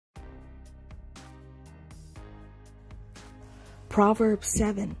Proverbs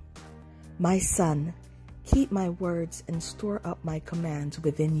 7. My son, keep my words and store up my commands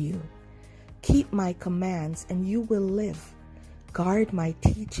within you. Keep my commands and you will live. Guard my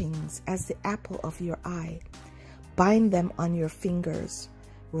teachings as the apple of your eye. Bind them on your fingers.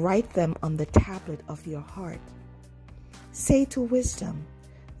 Write them on the tablet of your heart. Say to wisdom,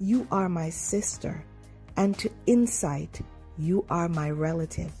 you are my sister, and to insight, you are my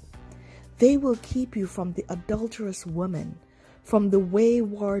relative. They will keep you from the adulterous woman, from the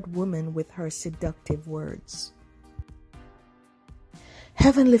wayward woman with her seductive words.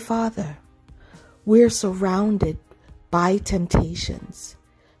 Heavenly Father, we're surrounded by temptations,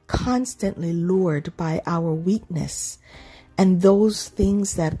 constantly lured by our weakness and those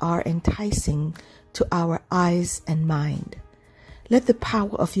things that are enticing to our eyes and mind. Let the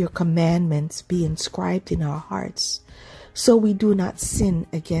power of your commandments be inscribed in our hearts, so we do not sin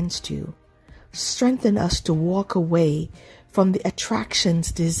against you. Strengthen us to walk away from the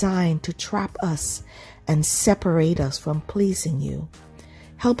attractions designed to trap us and separate us from pleasing you.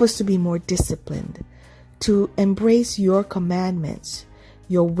 Help us to be more disciplined, to embrace your commandments,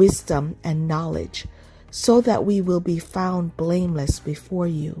 your wisdom and knowledge, so that we will be found blameless before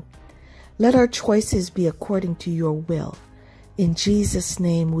you. Let our choices be according to your will. In Jesus'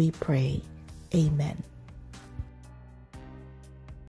 name we pray. Amen.